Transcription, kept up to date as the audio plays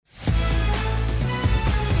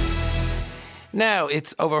Now,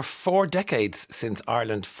 it's over 4 decades since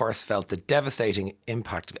Ireland first felt the devastating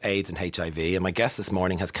impact of AIDS and HIV, and my guest this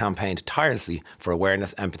morning has campaigned tirelessly for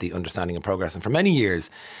awareness, empathy, understanding and progress, and for many years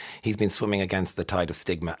he's been swimming against the tide of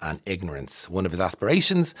stigma and ignorance. One of his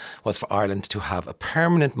aspirations was for Ireland to have a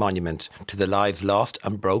permanent monument to the lives lost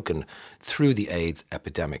and broken through the AIDS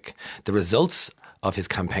epidemic. The results of his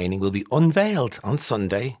campaigning will be unveiled on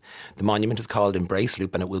Sunday. The monument is called Embrace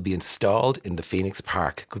Loop and it will be installed in the Phoenix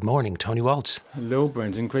Park. Good morning, Tonie Walsh. Hello,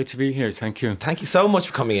 Brendan. Great to be here. Thank you. Thank you so much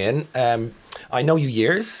for coming in. I know you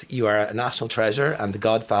years. You are a national treasure and the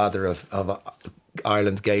godfather of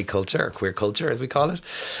Ireland's gay culture, or queer culture, as we call it.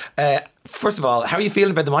 First of all, how are you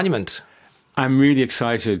feeling about the monument? I'm really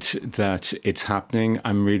excited that it's happening.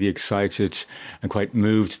 I'm really excited and quite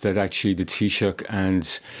moved that actually the Taoiseach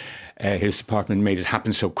and his department made it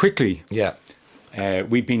happen so quickly. Yeah. There'd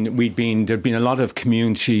been a lot of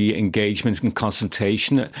community engagement and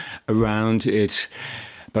consultation around it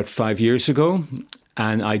about 5 years ago.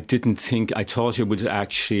 And I thought it would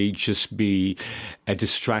actually just be a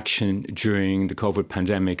distraction during the COVID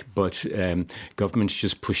pandemic, but government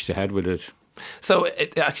just pushed ahead with it. So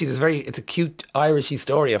it's a cute Irishy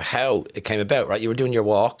story of how it came about, right? You were doing your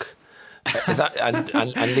walk. Is that and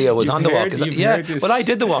Leo was on the walk? Well, I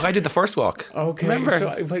did the walk. I did the first walk. Okay, remember? It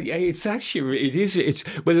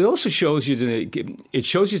also shows you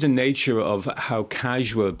the nature of how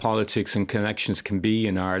casual politics and connections can be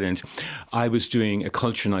in Ireland. I was doing a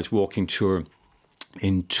culture night walking tour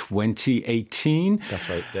in 2018. That's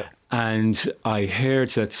right. Yeah. And I heard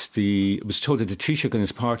that it was told that the Taoiseach and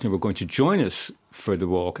his partner were going to join us for the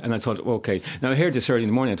walk. And I thought, okay. Now I heard this early in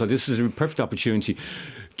the morning. I thought this is a perfect opportunity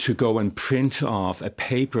to go and print off a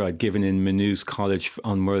paper I'd given in Maynooth College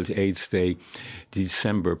on World AIDS Day,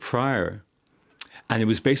 December prior. And it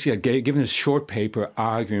was basically, I'd given a short paper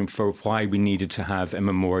arguing for why we needed to have a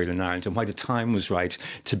memorial in Ireland and why the time was right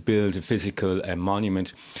to build a physical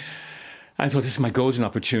monument. I thought, this is my golden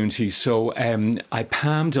opportunity. So I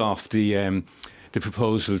palmed off the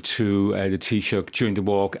proposal to the Taoiseach during the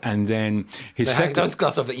walk, and then Don't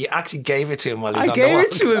gloss off that you actually gave it to him while he's on the walk.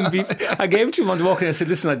 I gave it to him on the walk, and I said,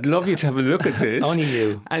 listen, I'd love you to have a look at this. Only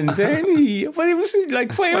you. And then it was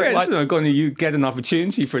like, where else am I going to get an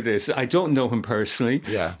opportunity for this? I don't know him personally.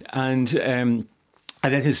 Yeah. And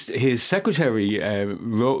then his secretary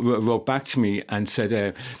wrote back to me and said,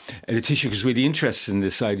 the Taoiseach is really interested in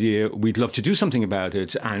this idea. We'd love to do something about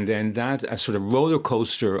it. And then a sort of roller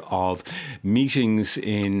coaster of meetings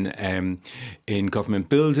in government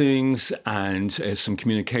buildings and some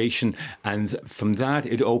communication. And from that,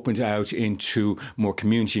 it opened out into more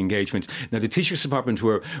community engagement. Now, the Taoiseach's department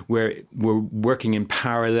were working in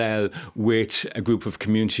parallel with a group of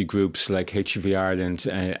community groups like HIV Ireland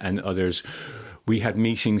and others. We had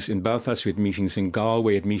meetings in Belfast, we had meetings in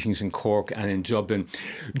Galway, we had meetings in Cork and in Dublin,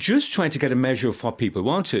 just trying to get a measure of what people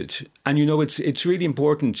wanted. And, it's really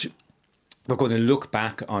important. We're going to look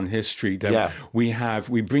back on history that we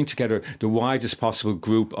bring together the widest possible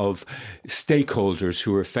group of stakeholders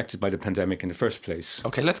who were affected by the pandemic in the first place.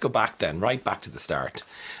 Okay, let's go back then, right back to the start.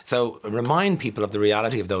 So remind people of the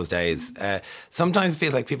reality of those days. Sometimes it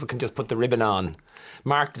feels like people can just put the ribbon on,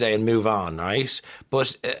 mark the day and move on, right?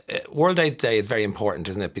 But World AIDS Day is very important,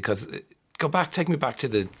 isn't it? Because take me back to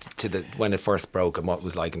the when it first broke and what it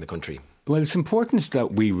was like in the country. Well, it's important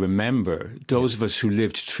that we remember those of us who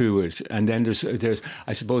lived through it. And then there's,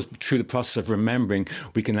 I suppose, through the process of remembering,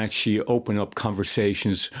 we can actually open up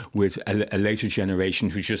conversations with a later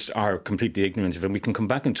generation who just are completely ignorant of it. And we can come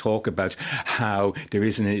back and talk about how there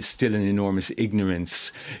is still an enormous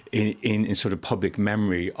ignorance in sort of public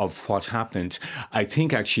memory of what happened. I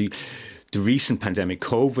think actually the recent pandemic,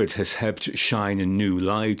 COVID, has helped shine a new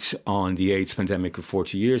light on the AIDS pandemic of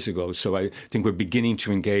 40 years ago. So I think we're beginning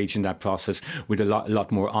to engage in that process with a lot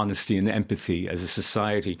more honesty and empathy as a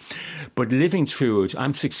society. But living through it,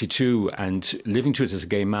 I'm 62, and living through it as a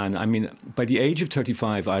gay man, I mean, by the age of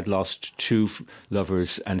 35, I'd lost 2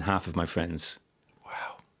 lovers and half of my friends.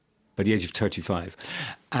 Wow. By the age of 35.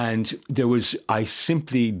 And I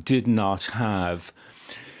simply did not have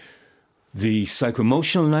the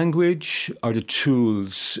psycho-emotional language or the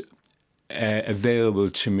tools available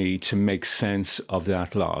to me to make sense of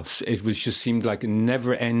that loss. It seemed like a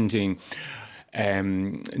never-ending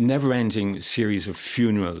series of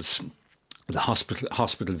funerals the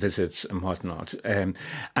hospital visits and whatnot. And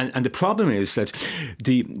the problem is that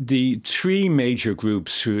the three major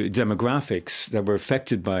groups, demographics that were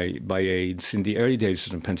affected by AIDS in the early days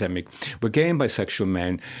of the pandemic were gay and bisexual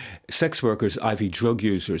men, sex workers, IV drug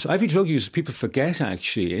users. IV drug users, people forget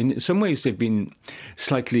actually. In some ways they've been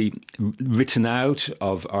slightly written out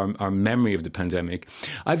of our memory of the pandemic.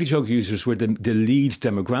 IV drug users were the lead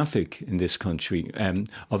demographic in this country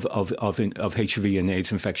of HIV and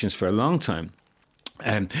AIDS infections for a long time.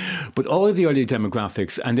 But all of the early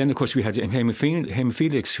demographics, and then of course we had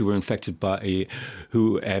haemophilics who were infected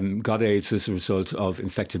who got AIDS as a result of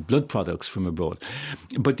infected blood products from abroad.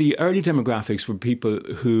 But the early demographics were people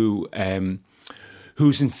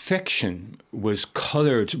whose infection was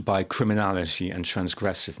coloured by criminality and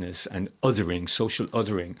transgressiveness and othering, social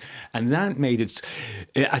othering. And that made it,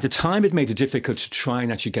 at the time, it made it difficult to try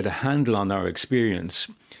and actually get a handle on our experience.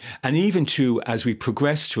 And even as we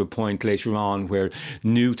progressed to a point later on where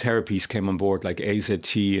new therapies came on board, like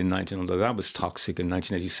AZT in although that was toxic in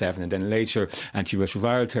 1987, and then later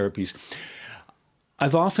antiretroviral therapies,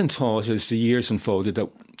 I've often thought as the years unfolded that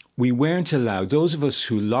we weren't allowed, those of us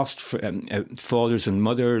who lost fathers and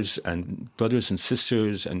mothers and brothers and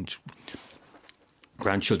sisters and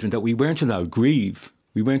grandchildren, that we weren't allowed grieve.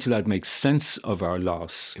 We weren't allowed to make sense of our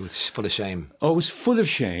loss. It was full of shame. Oh, it was full of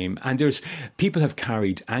shame. And people have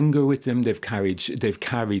carried anger with them. They've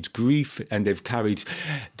carried grief, and they've carried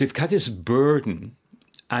this burden.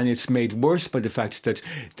 And it's made worse by the fact that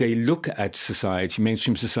they look at society,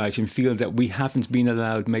 mainstream society, and feel that we haven't been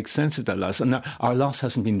allowed to make sense of that loss. And our loss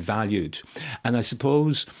hasn't been valued. And I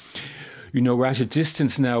suppose, we're at a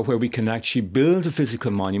distance now where we can actually build a physical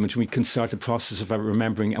monument, and we can start the process of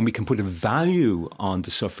remembering, and we can put a value on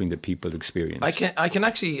the suffering that people experience. I can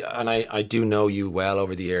actually, and I do know you well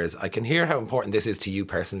over the years, I can hear how important this is to you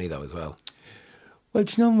personally, though, as well. Well,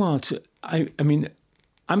 do you know what? I mean,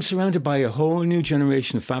 I'm surrounded by a whole new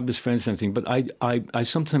generation of fabulous friends and everything, but I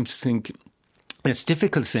sometimes think, it's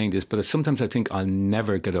difficult saying this, but sometimes I think I'll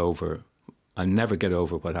never get over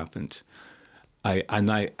what happened.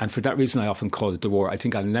 And for that reason, I often call it the war. I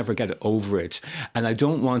think I'll never get over it. And I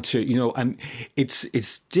don't want to,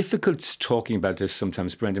 it's difficult talking about this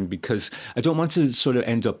sometimes, Brendan, because I don't want to sort of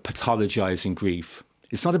end up pathologizing grief.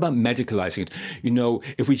 It's not about medicalising it.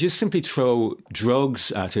 If we just simply throw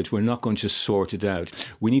drugs at it, we're not going to sort it out.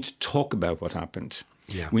 We need to talk about what happened.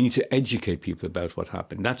 Yeah. We need to educate people about what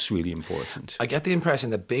happened. That's really important. I get the impression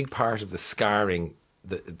that a big part of the scarring,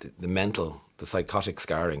 the mental, the psychotic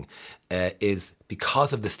scarring, is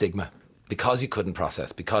because of the stigma, because you couldn't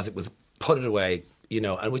process, because it was put it away,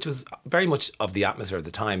 and which was very much of the atmosphere of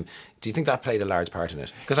the time. Do you think that played a large part in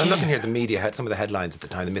it? Because I'm looking here at the media, had some of the headlines at the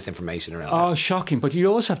time, the misinformation around it. Shocking. But you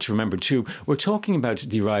also have to remember too, we're talking about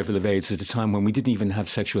the arrival of AIDS at a time when we didn't even have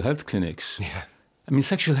sexual health clinics. Yeah. I mean,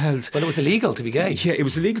 sexual health... Well, it was illegal to be gay. Yeah, it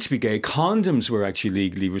was illegal to be gay. Condoms were actually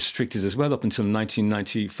legally restricted as well up until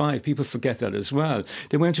 1995. People forget that as well.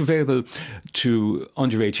 They weren't available to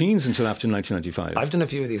under 18s until after 1995. I've done a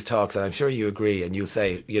few of these talks, and I'm sure you agree, and you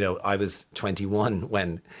say, I was 21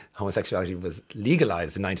 when homosexuality was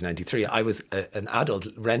legalised in 1993. I was an adult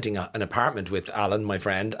renting an apartment with Alan, my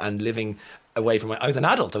friend, and living away from I was an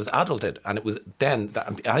adult. I was adulted, and it was then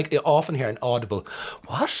that I often hear an audible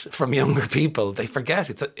 "what" from younger people. They forget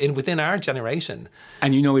it's within our generation.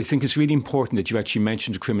 And I think it's really important that you actually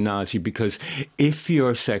mentioned criminality, because if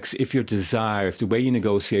your sex, if your desire, if the way you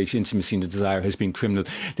negotiate intimacy and the desire has been criminal,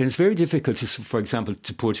 then it's very difficult to, for example,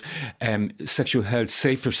 to put sexual health,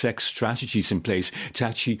 safer sex strategies in place to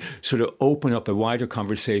actually sort of open up a wider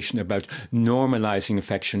conversation about normalising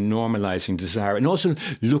affection, normalising desire, and also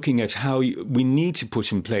looking at how we need to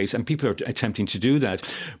put in place, and people are attempting to do that,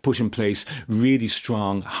 put in place really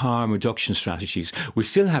strong harm reduction strategies. We're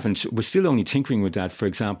still only tinkering with that, for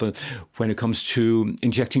example, when it comes to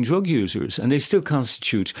injecting drug users, and they still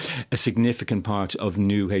constitute a significant part of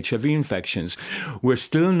new HIV infections. We're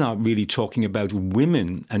still not really talking about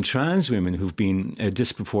women and trans women who've been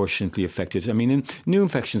disproportionately affected. I mean, new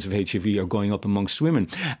infections of HIV are going up amongst women,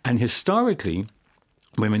 and historically,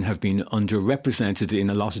 women have been underrepresented in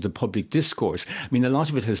a lot of the public discourse. I mean, a lot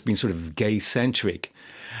of it has been sort of gay-centric.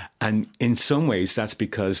 And in some ways, that's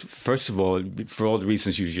because, first of all, for all the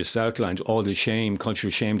reasons you just outlined, all the shame,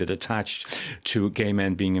 cultural shame that attached to gay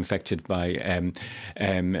men being infected by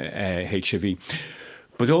HIV.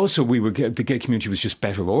 But also, the gay community was just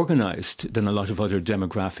better organised than a lot of other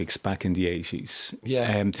demographics back in the 80s.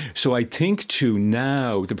 Yeah. So I think too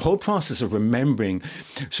now, the whole process of remembering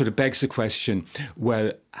sort of begs the question,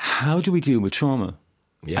 well, how do we deal with trauma?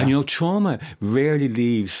 Yeah. And trauma rarely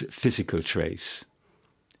leaves physical trace.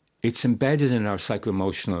 It's embedded in our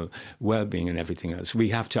psycho-emotional well-being and everything else. We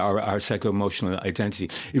have to, our psycho-emotional identity.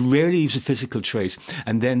 It rarely leaves a physical trace.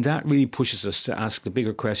 And then that really pushes us to ask the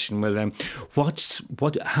bigger question, well, what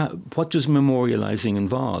does memorialising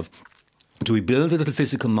involve? Do we build a little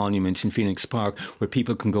physical monument in Phoenix Park where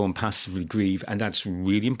people can go and passively grieve? And that's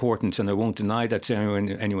really important, and I won't deny that to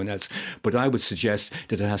anyone else. But I would suggest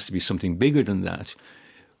that it has to be something bigger than that.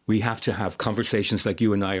 We have to have conversations like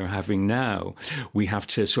you and I are having now. We have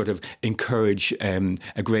to sort of encourage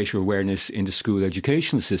a greater awareness in the school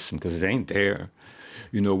educational system, because it ain't there.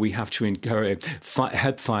 You know, we have to encourage,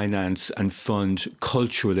 help finance and fund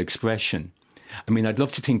cultural expression. I mean, I'd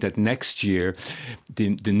love to think that next year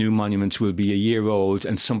the new monument will be a year old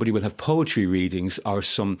and somebody will have poetry readings or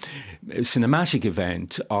some cinematic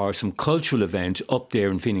event or some cultural event up there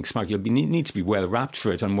in Phoenix Park. You'll need to be well wrapped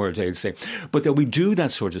for it on World AIDS Day. But that we do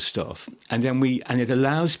that sort of stuff, and then it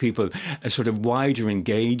allows people a sort of wider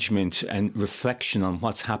engagement and reflection on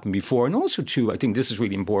what's happened before. And also, too, I think this is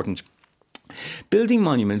really important. Building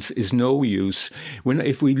monuments is no use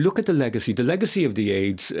if we look at the legacy of the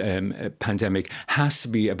AIDS pandemic has to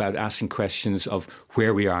be about asking questions of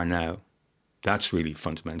where we are now. That's really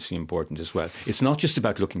fundamentally important as well. It's not just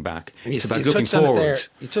about looking back. It's about looking forward.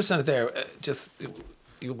 You touched on it there.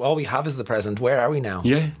 All we have is the present. Where are we now?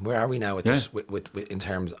 Yeah. Where are we now with in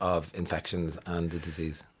terms of infections and the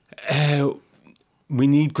disease? We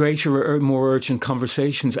need greater, more urgent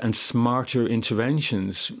conversations and smarter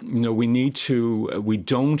interventions. You know, we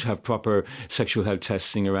don't have proper sexual health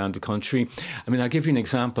testing around the country. I mean, I'll give you an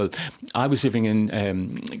example. I was living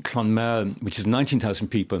in Clonmel, which is 19,000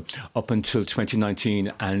 people, up until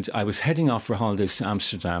 2019, and I was heading off for holidays to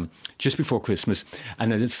Amsterdam just before Christmas,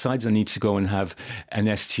 and I decided I need to go and have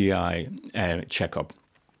an STI checkup.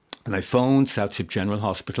 And I phoned South Tip General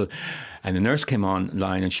Hospital, and the nurse came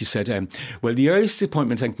online and she said, well, the earliest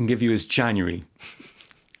appointment I can give you is January.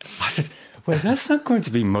 I said, well, that's not going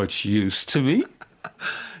to be much use to me.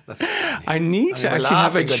 I need to actually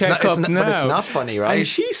have a checkup now. But it's not funny, right? And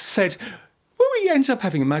she said, well, we ended up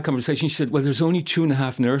having a mad conversation. She said, well, there's only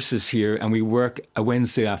 2.5 nurses here and we work a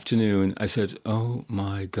Wednesday afternoon. I said, oh,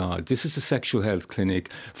 my God, this is a sexual health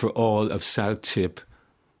clinic for all of South Tip.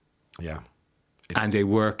 Yeah. And they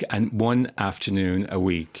work one afternoon a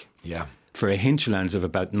week. Yeah. For a hinterlands of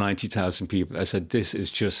about 90,000 people. I said, this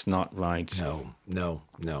is just not right. No.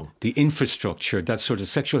 The infrastructure, that sort of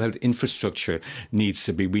sexual health infrastructure we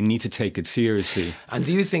need to take it seriously. And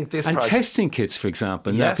do you think this And testing kits, for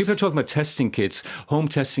example. Yes. Now, people are talking about testing kits, home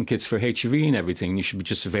testing kits for HIV and everything. You should be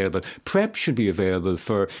just available. PrEP should be available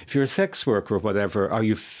for, if you're a sex worker or whatever, or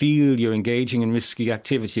you feel you're engaging in risky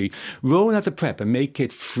activity, roll out the PrEP and make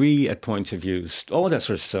it free at point of use. All that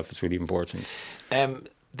sort of stuff is really important.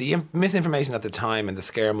 The misinformation at the time and the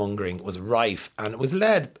scaremongering was rife, and it was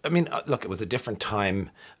led. I mean, look, it was a different time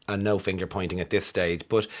and no finger pointing at this stage,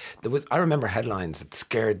 but I remember headlines that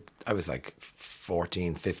scared. I was like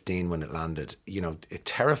 14, 15 when it landed. You know, it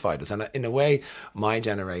terrified us. And in a way, my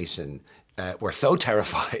generation were so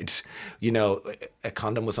terrified. You know, a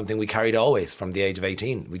condom was something we carried always from the age of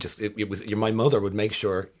 18. My mother would make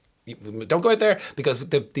sure, don't go out there, because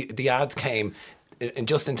the ads came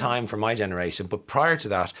just in time for my generation. But prior to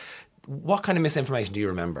that, what kind of misinformation do you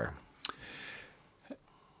remember?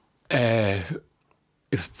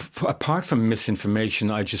 Apart from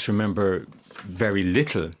misinformation, I just remember very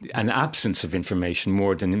little, an absence of information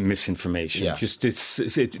more than misinformation. Yeah. Just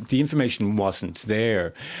the information wasn't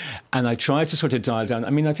there. And I tried to sort of dial down.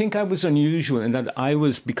 I mean, I think I was unusual in that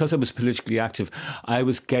because I was politically active, I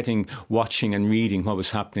was watching and reading what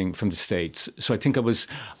was happening from the States. So I think I was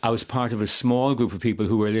part of a small group of people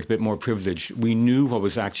who were a little bit more privileged. We knew what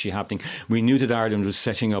was actually happening. We knew that Ireland was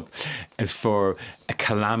setting up for a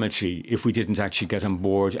calamity if we didn't actually get on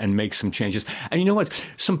board and make some changes. And you know what?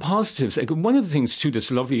 Some positives. One of the things, too,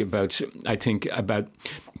 that's lovely about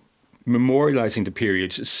memorialising the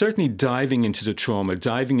period, certainly diving into the trauma,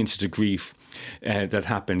 diving into the grief that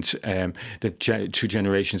happened, that two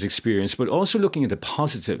generations experienced, but also looking at the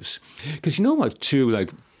positives. Because you know what, too,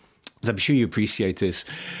 I'm sure you appreciate this,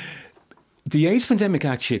 the AIDS pandemic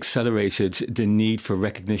actually accelerated the need for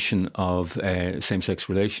recognition of same-sex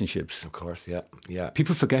relationships. Of course, yeah.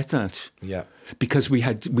 People forget that. Yeah. Because we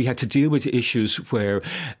had to deal with issues where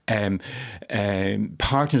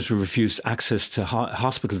partners were refused access to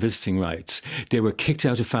hospital visiting rights. They were kicked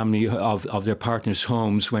out of family of their partners'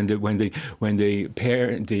 homes when the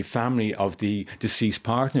family of the deceased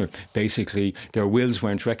partner, basically their wills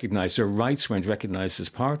weren't recognised, their rights weren't recognised as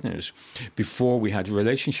partners before we had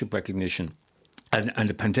relationship recognition. And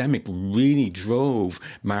the pandemic really drove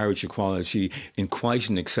marriage equality in quite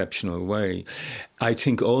an exceptional way. I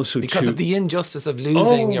think also because of the injustice of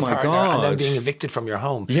losing your partner and then being evicted from your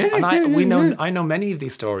home. I know many of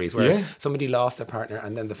these stories where somebody lost their partner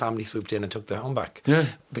and then the family swooped in and took their home back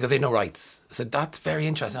because they had no rights. So that's very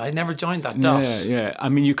interesting. I never joined that dot. Yeah. I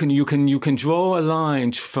mean, you can draw a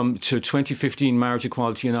line to 2015 marriage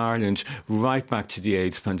equality in Ireland right back to the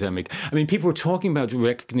AIDS pandemic. I mean, people were talking about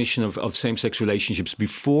recognition of same-sex relationships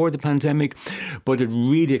before the pandemic, but it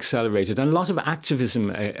really accelerated. And a lot of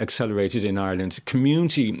activism accelerated in Ireland.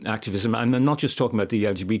 Community activism, and I'm not just talking about the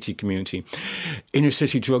LGBT community, inner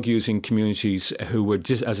city drug using communities who were,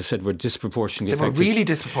 as I said, were disproportionately affected. They were really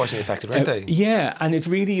disproportionately affected, weren't they? Yeah, and it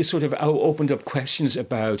really sort of opened up questions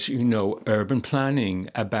about, urban planning,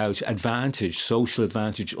 about advantage, social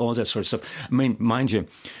advantage, all that sort of stuff. I mean, mind you,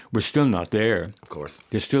 we're still not there. Of course.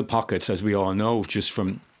 There's still pockets, as we all know, just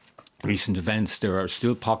from recent events. There are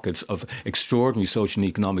still pockets of extraordinary social and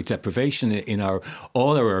economic deprivation in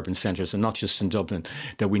all our urban centres, and not just in Dublin,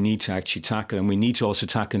 that we need to actually tackle. And we need to also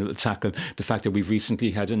tackle the fact that we've recently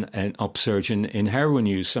had an upsurge in heroin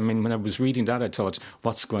use. I mean, when I was reading that, I thought,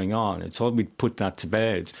 what's going on? I thought we'd put that to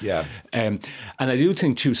bed. Yeah. And I do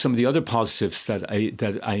think, too, some of the other positives that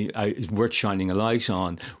I worth shining a light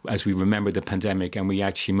on as we remember the pandemic and we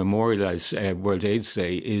actually memorialise World AIDS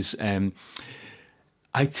Day is...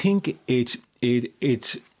 I think it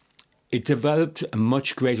developed a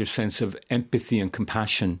much greater sense of empathy and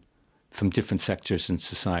compassion from different sectors in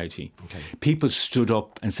society. Okay. People stood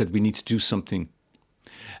up and said, we need to do something.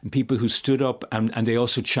 And people who stood up and they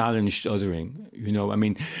also challenged othering. I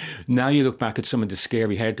mean, now you look back at some of the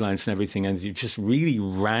scary headlines and everything, and you just really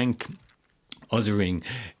rank othering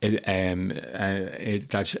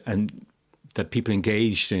that people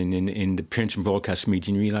engaged in the print and broadcast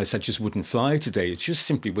media and realised that just wouldn't fly today. It just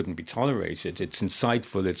simply wouldn't be tolerated. It's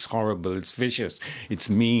insightful, it's horrible, it's vicious, it's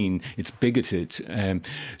mean, it's bigoted.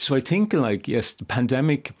 So I think, yes, the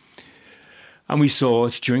pandemic, and we saw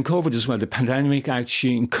it during COVID as well, the pandemic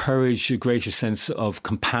actually encouraged a greater sense of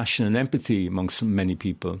compassion and empathy amongst many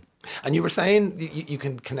people. And you were saying you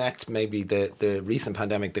can connect maybe the recent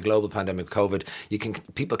pandemic, the global pandemic, COVID.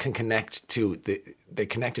 People can connect to they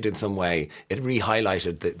connected in some way. It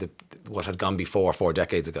re-highlighted the what had gone before 4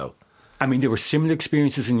 decades ago. I mean, there were similar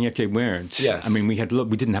experiences, and yet they weren't. Yes. I mean, we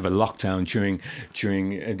didn't have a lockdown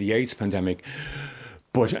during the AIDS pandemic.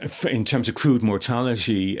 But in terms of crude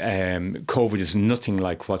mortality, COVID is nothing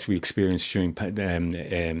like what we experienced during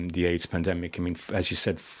the AIDS pandemic. I mean, as you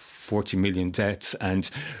said, 40 million deaths and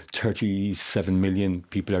 37 million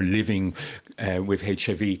people are living with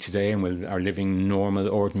HIV today and are living normal,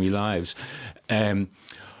 ordinary lives.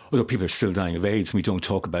 Although people are still dying of AIDS, and we don't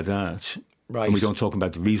talk about that. Right. And we don't talk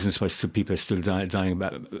about the reasons why people are still dying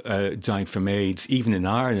from AIDS, even in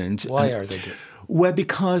Ireland. Why are they doing? Well,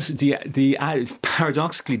 because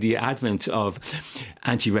paradoxically, the advent of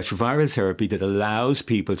antiretroviral therapy that allows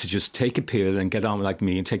people to just take a pill and get on, like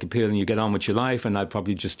me, and take a pill and you get on with your life, and I'd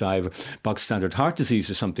probably just die of box standard heart disease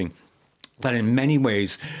or something. That in many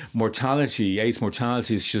ways, AIDS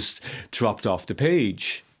mortality is just dropped off the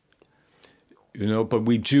page. But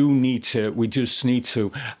we just need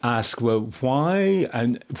to ask, well, why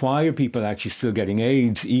are people actually still getting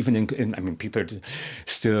AIDS? People are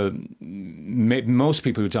still, most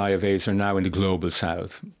people who die of AIDS are now in the global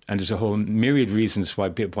south. And there's a whole myriad of reasons why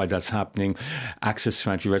that's happening. Access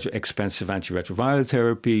to expensive antiretroviral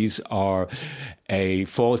therapies, or a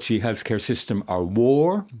faulty healthcare system, or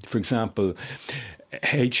war. For example,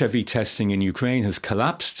 HIV testing in Ukraine has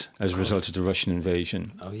collapsed as a result of the Russian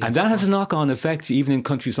invasion. And that has a knock-on effect even in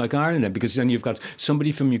countries like Ireland, because then you've got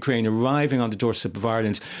somebody from Ukraine arriving on the doorstep of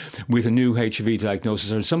Ireland with a new HIV diagnosis,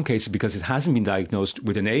 or in some cases because it hasn't been diagnosed,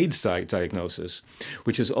 with an AIDS diagnosis,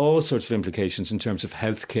 which has all sorts of implications in terms of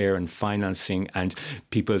healthcare and financing and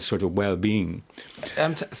people's sort of well-being.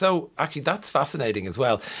 So actually that's fascinating as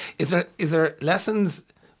well. Is there lessons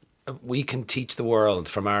we can teach the world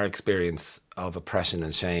from our experience of oppression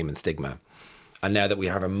and shame and stigma? And now that we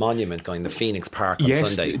have a monument going, the Phoenix Park on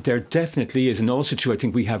Sunday. Yes, there definitely is. And also, too, I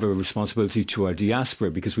think we have a responsibility to our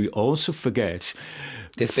diaspora, because we also forget...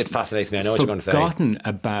 This bit fascinates me. I know what you're going to say. Forgotten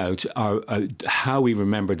about how we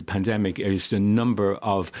remember the pandemic is the number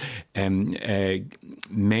of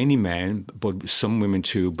mainly men, but some women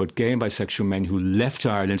too, but gay and bisexual men who left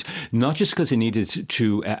Ireland, not just because they needed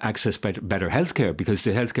to access better healthcare, because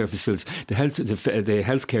the healthcare facilities, the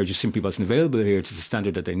healthcare just simply wasn't available here to the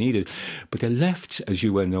standard that they needed, but they left, as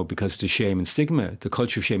you well know, because of the shame and stigma, the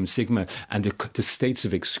culture of shame and stigma, and the states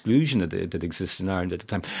of exclusion that exist in Ireland at the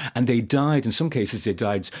time. And they died, in some cases, they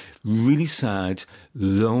died really sad,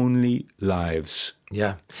 lonely lives.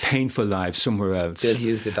 Yeah. Painful lives somewhere else. Bill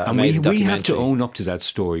Hughes did that. And we have to own up to that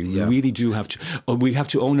story. We really do have to. Or we have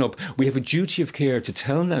to own up. We have a duty of care to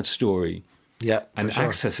tell that story. Yeah, and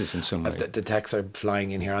access it in some way. The texts are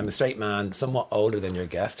flying in here. I'm a straight man, somewhat older than your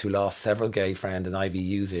guest, who lost several gay friends and IV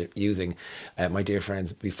using my dear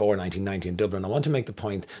friends before 1990 in Dublin. I want to make the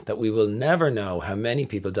point that we will never know how many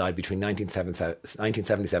people died between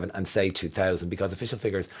 1977 and say 2000, because official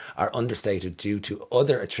figures are understated due to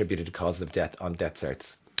other attributed causes of death on death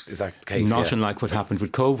certs. Is that the case? Not unlike what happened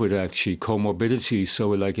with COVID, actually, comorbidity. So,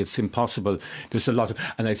 like, it's impossible. There's a lot of,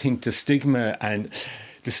 and I think the stigma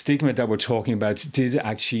that we're talking about did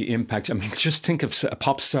actually impact. I mean, just think of a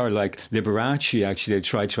pop star like Liberace. Actually, they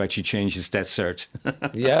tried to actually change his death cert.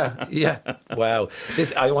 Yeah. Wow.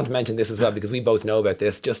 I want to mention this as well, because we both know about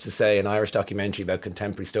this. Just to say, an Irish documentary about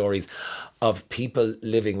contemporary stories of people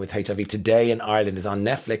living with HIV today in Ireland is on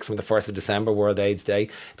Netflix from the 1st of December, World AIDS Day.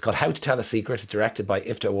 It's called How to Tell a Secret. It's directed by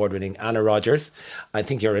IFTA award-winning Anna Rogers. I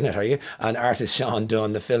think you're in it, are you? And artist Sean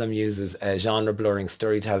Dunn. The film uses genre-blurring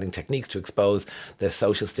storytelling techniques to expose the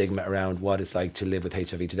social stigma around what it's like to live with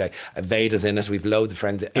HIV today. Veda's in it. We've loads of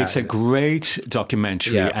friends. It's a great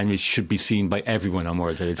documentary, and it should be seen by everyone on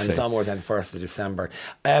World AIDS Day. And it's on World Day, the 1st of December.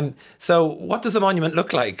 So what does the monument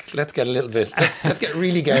look like? Let's get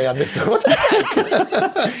really gay on this. What's it like?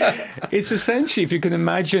 It's essentially, if you can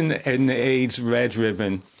imagine, an AIDS red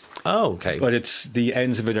ribbon. Oh, okay. But the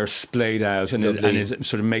ends of it are splayed out, and it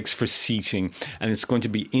sort of makes for seating, and it's going to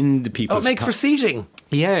be in the people's... Oh, it makes for seating?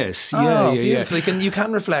 Yes. Beautiful. You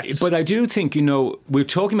can reflect. But I do think, we're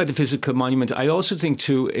talking about the physical monument. I also think,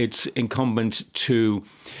 too, it's incumbent to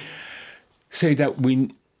say that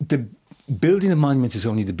the building a monument is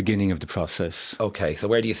only the beginning of the process. Okay, so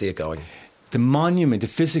where do you see it going? The monument, the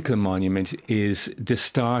physical monument, is the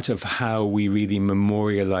start of how we really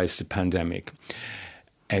memorialise the pandemic,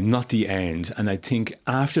 and not the end. And I think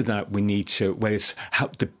after that, we need to, it's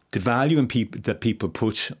how the value that people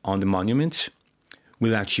put on the monument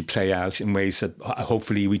will actually play out in ways that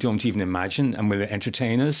hopefully we don't even imagine, and will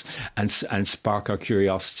entertain us and spark our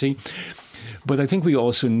curiosity. But I think we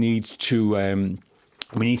also need to...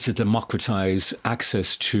 we need to democratise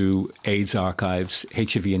access to AIDS archives,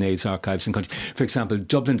 HIV and AIDS archives in country. For example,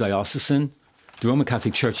 Dublin Diocesan, the Roman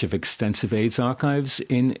Catholic Church have extensive AIDS archives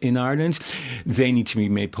in Ireland. They need to be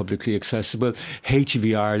made publicly accessible.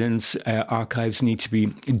 HIV Ireland's archives need to be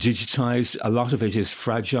digitised. A lot of it is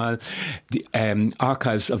fragile. The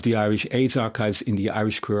archives of the Irish AIDS archives in the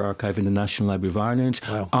Irish Queer Archive in the National Library of Ireland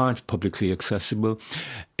aren't publicly accessible.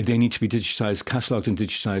 They need to be digitised, catalogued and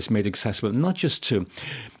digitised, made accessible, not just to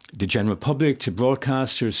the general public, to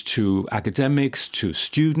broadcasters, to academics, to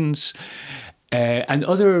students, and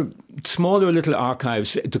other smaller little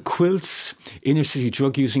archives. The quilts, inner city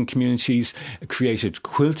drug using communities created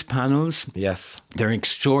quilt panels. Yes, they're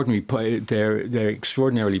extraordinary. They're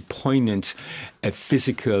extraordinarily poignant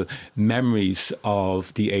physical memories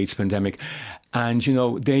of the AIDS pandemic. And,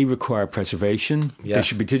 they require preservation. Yes. They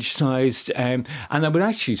should be digitised. And I would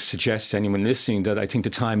actually suggest to anyone listening that I think the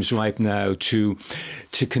time's ripe now to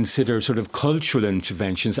consider sort of cultural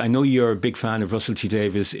interventions. I know you're a big fan of Russell T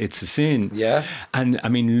Davies' It's a Sin. Yeah. And, I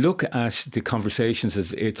mean, look at the conversations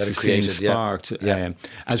as It's a Sin sparked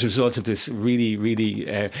as a result of this really, really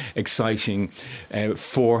exciting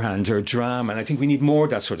forehander drama. And I think we need more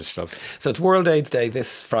of that sort of stuff. So it's World AIDS Day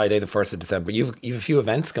this Friday, the 1st of December. You've a few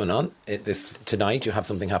events going on tonight. You have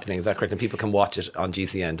something happening, is that correct? And people can watch it on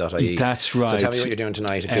gcn.ie. That's right. So tell me what you're doing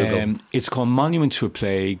tonight at Google. It's called Monument to a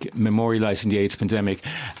Plague, Memorialising the AIDS Pandemic,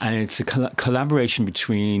 and it's a collaboration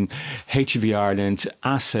between HIV Ireland,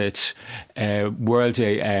 Asset, World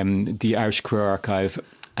Day, the Irish Queer Archive,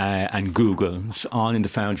 and Google. It's on in the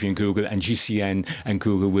Foundry and Google, and GCN and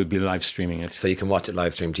Google will be live streaming it. So you can watch it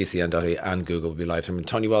live stream. GCN.ie and Google will be live streaming.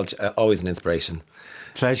 Tonie Walsh, always an inspiration.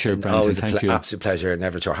 Pleasure, Brandon. Always Thank you. Absolute pleasure.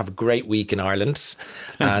 Never a chore. Have a great week in Ireland.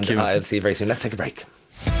 And I'll see you very soon. Let's take a break.